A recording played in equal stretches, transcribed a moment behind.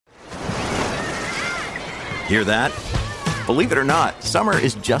Hear that? Believe it or not, summer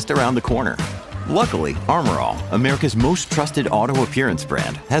is just around the corner. Luckily, Armor All, America's most trusted auto appearance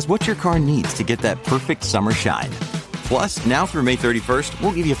brand, has what your car needs to get that perfect summer shine. Plus, now through May 31st,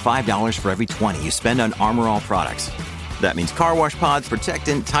 we'll give you $5 for every $20 you spend on Armor All products. That means car wash pods,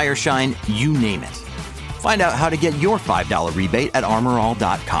 protectant, tire shine, you name it. Find out how to get your $5 rebate at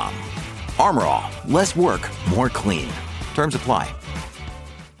armorall.com. Armor All, less work, more clean. Terms apply.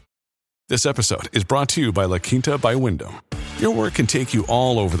 This episode is brought to you by La Quinta by Wyndham. Your work can take you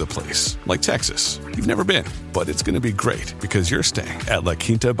all over the place, like Texas. You've never been, but it's going to be great because you're staying at La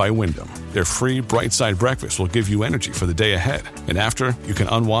Quinta by Wyndham. Their free Bright Side breakfast will give you energy for the day ahead. And after, you can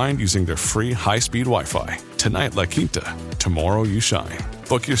unwind using their free high-speed Wi-Fi. Tonight, La Quinta. Tomorrow, you shine.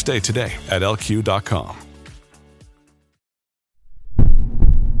 Book your stay today at lq.com.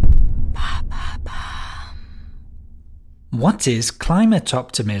 What is climate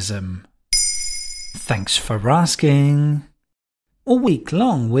optimism? Thanks for asking. All week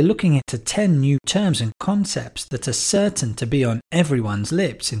long, we're looking into 10 new terms and concepts that are certain to be on everyone's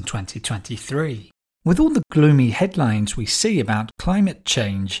lips in 2023. With all the gloomy headlines we see about climate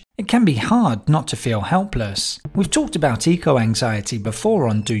change, it can be hard not to feel helpless. We've talked about eco-anxiety before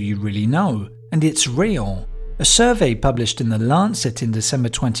on Do You Really Know? And it's real. A survey published in The Lancet in December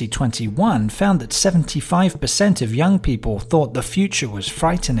 2021 found that 75% of young people thought the future was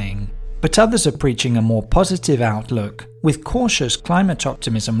frightening. But others are preaching a more positive outlook, with cautious climate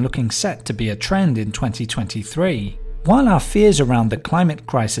optimism looking set to be a trend in 2023. While our fears around the climate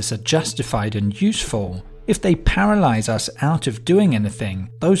crisis are justified and useful, if they paralyze us out of doing anything,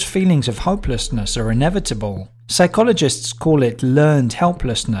 those feelings of hopelessness are inevitable. Psychologists call it learned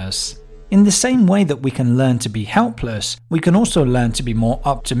helplessness. In the same way that we can learn to be helpless, we can also learn to be more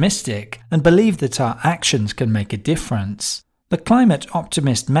optimistic and believe that our actions can make a difference. The climate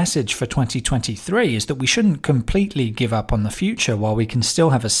optimist message for 2023 is that we shouldn't completely give up on the future while we can still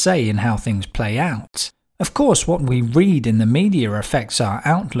have a say in how things play out. Of course, what we read in the media affects our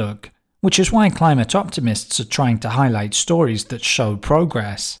outlook, which is why climate optimists are trying to highlight stories that show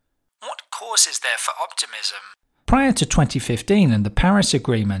progress. What cause is there for optimism? Prior to 2015 and the Paris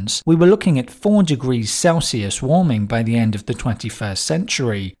Agreements, we were looking at 4 degrees Celsius warming by the end of the 21st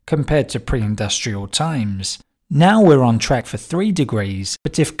century, compared to pre-industrial times. Now we're on track for 3 degrees,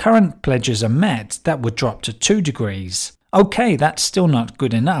 but if current pledges are met, that would drop to 2 degrees. Okay, that's still not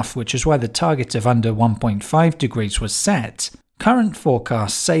good enough, which is why the target of under 1.5 degrees was set. Current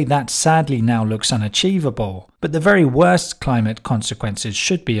forecasts say that sadly now looks unachievable, but the very worst climate consequences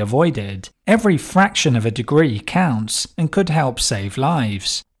should be avoided. Every fraction of a degree counts and could help save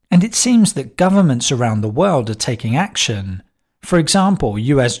lives. And it seems that governments around the world are taking action. For example,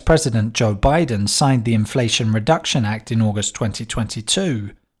 US President Joe Biden signed the Inflation Reduction Act in August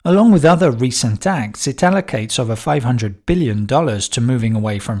 2022. Along with other recent acts, it allocates over $500 billion to moving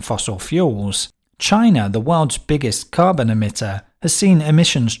away from fossil fuels. China, the world's biggest carbon emitter, has seen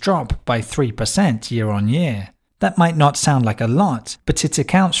emissions drop by 3% year on year. That might not sound like a lot, but it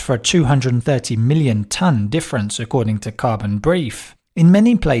accounts for a 230 million ton difference according to Carbon Brief. In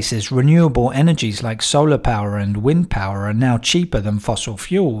many places, renewable energies like solar power and wind power are now cheaper than fossil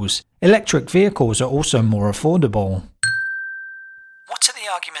fuels. Electric vehicles are also more affordable. What are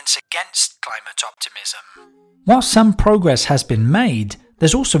the arguments against climate optimism? While some progress has been made,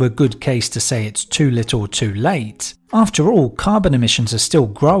 there's also a good case to say it's too little too late. After all, carbon emissions are still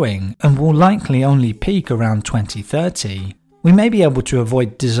growing and will likely only peak around 2030. We may be able to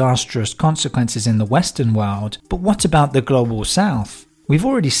avoid disastrous consequences in the Western world, but what about the global South? We've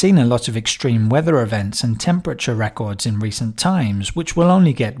already seen a lot of extreme weather events and temperature records in recent times, which will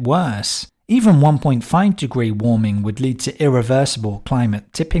only get worse. Even 1.5 degree warming would lead to irreversible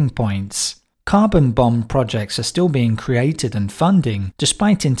climate tipping points. Carbon bomb projects are still being created and funding,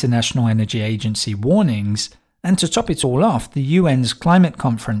 despite International Energy Agency warnings, and to top it all off, the UN's climate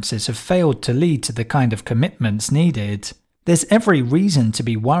conferences have failed to lead to the kind of commitments needed. There's every reason to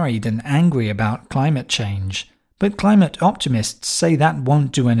be worried and angry about climate change, but climate optimists say that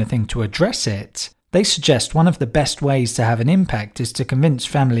won't do anything to address it. They suggest one of the best ways to have an impact is to convince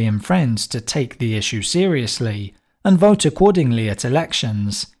family and friends to take the issue seriously, and vote accordingly at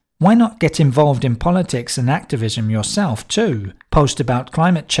elections. Why not get involved in politics and activism yourself too? Post about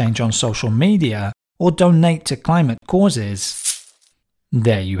climate change on social media, or donate to climate causes.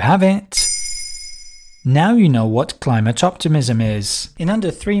 There you have it. Now you know what climate optimism is. In under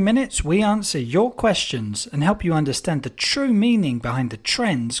 3 minutes, we answer your questions and help you understand the true meaning behind the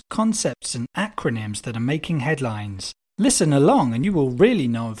trends, concepts, and acronyms that are making headlines. Listen along and you will really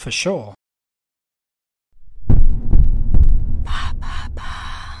know for sure.